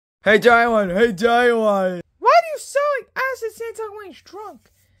Hey, Taiwan! Hey, Taiwan! Why do you sound like Acid Santa when he's drunk?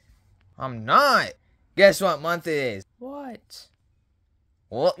 I'm not. Guess what month it is? What?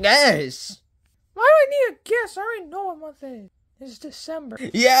 Well, guess. Why do I need a guess? I already know what month it is. It's December.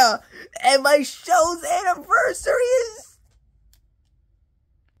 Yeah, and my show's anniversary is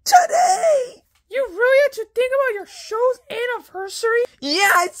today. You really had to think about your show's anniversary?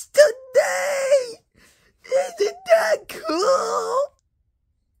 Yeah, it's today. Isn't that cool?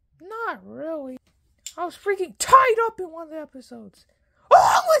 Not really. I was freaking tied up in one of the episodes.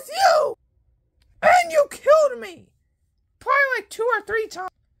 Along with you! And you killed me! Probably like 2 or 3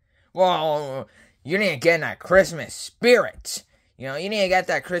 times. Well, you need to get in that Christmas spirit. You know, you need to get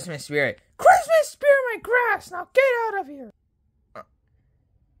that Christmas spirit. Christmas spirit my grass! Now get out of here!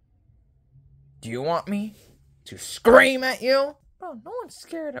 Do you want me to scream at you? Bro, no one's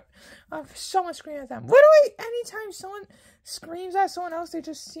scared of someone screaming at them. Literally, anytime someone screams at someone else, they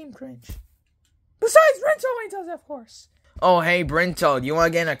just seem cringe. Besides, Brinto when he does it, of course. Oh, hey, Brinto, do you want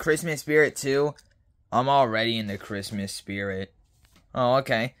to get in a Christmas spirit too? I'm already in the Christmas spirit. Oh,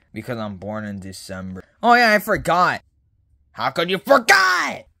 okay. Because I'm born in December. Oh, yeah, I forgot. How could you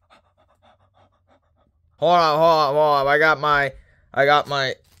forget? Hold on. I got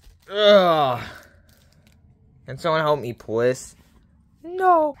my... Ugh. Can someone help me, please?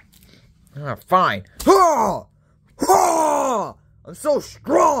 No. Fine. I'm so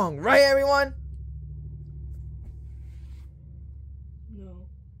strong, right, everyone? No.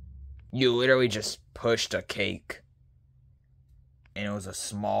 You literally just pushed a cake. And it was a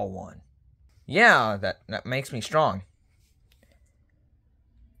small one. Yeah, that makes me strong.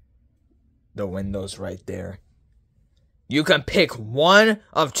 The window's right there. You can pick one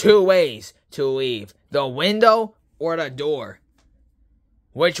of 2 ways to leave. The window or the door.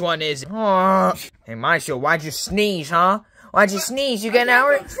 Which one is it? Hey, Maestro, why'd you sneeze, huh? Why'd you sneeze? You get an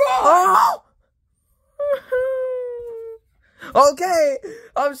hour? Oh! Okay,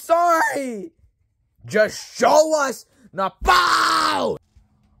 I'm sorry. Just show us the bow!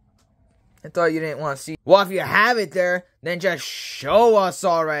 I thought you didn't want to see. Well, if you have it there, then just show us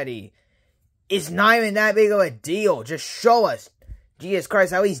already. It's not even that big of a deal. Just show us. Jesus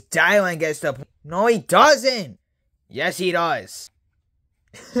Christ, at least Dylan gets the... No, he doesn't. Yes, he does.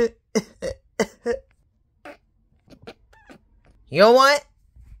 You know what?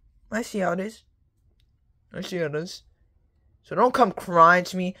 I see how it is. So don't come crying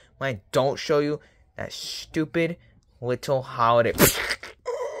to me when I don't show you that stupid little holiday.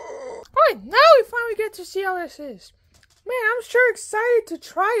 Alright, now we finally get to see how this is. Man, I'm sure excited to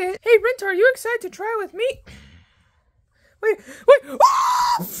try it. Hey, Rinto, are you excited to try it with me? Wait.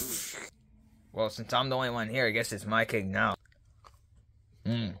 Ah! Well, since I'm the only one here, I guess it's my cake now.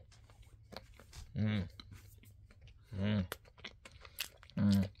 Man,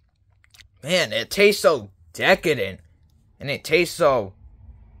 it tastes so decadent. And it tastes so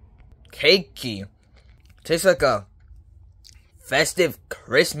cakey. It tastes like a festive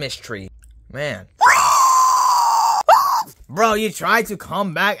Christmas tree. Man. Bro, you tried to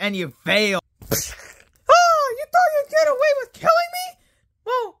come back and you failed. Oh, you thought you'd get away with killing me?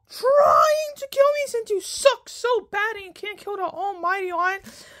 Well, trying to kill me since you suck so bad and you can't kill the almighty lion.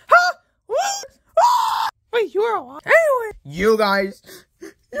 Huh? Wait, you're a lion? Anyway. You guys,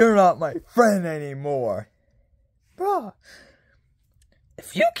 you're not my friend anymore. Bro,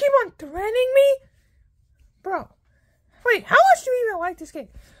 if you keep on threatening me, bro. Wait, how much do you even like this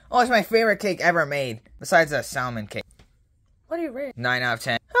cake? Oh, it's my favorite cake ever made, besides the salmon cake. What do you rate? 9 out of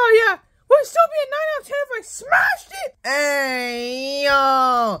 10. Oh yeah, would it still be a 9 out of 10 if I smashed it? Hey,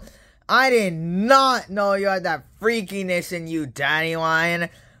 yo! I did not know you had that freakiness in you, Daddy Lion.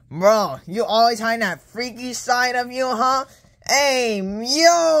 Bro, you always hide that freaky side of you, huh? Hey,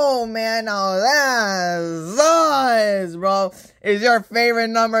 yo, man, now that's us, bro. Is your favorite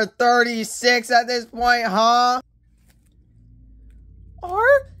number 36 at this point, huh?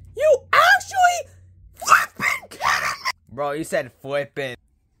 Are you actually flipping kidding me? Bro, you said flippin'.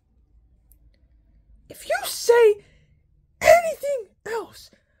 If you say anything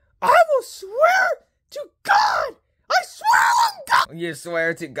else, I will swear to God. I swear on God. You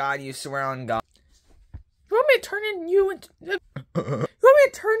swear to God, you swear on God. You want me to turn you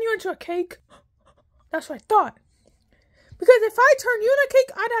into a cake? That's what I thought. Because if I turn you into a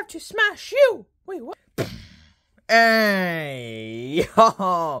cake, I'd have to smash you. Wait, what? Hey,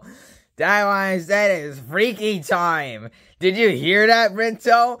 yo. That one said it's freaky time. Did you hear that,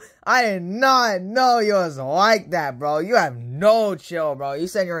 Brinto? I did not know you was like that, bro. You have no chill, bro. You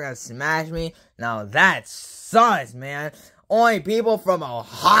said you were gonna smash me. Now that's sus, man. Only people from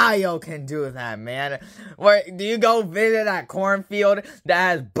Ohio can do that, man. Where, do you go visit that cornfield that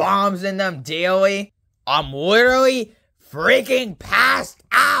has bombs in them daily? I'm literally freaking passed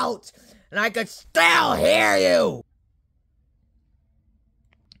out, and I could still hear you.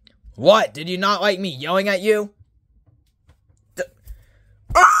 What? Did you not like me yelling at you? You're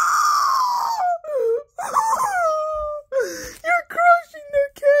crushing the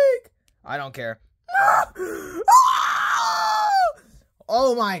cake. I don't care.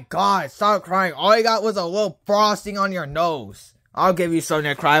 Oh my god, stop crying. All you got was a little frosting on your nose. I'll give you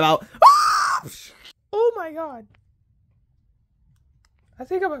something to cry about. Oh my god. I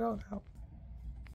think I'm gonna go now.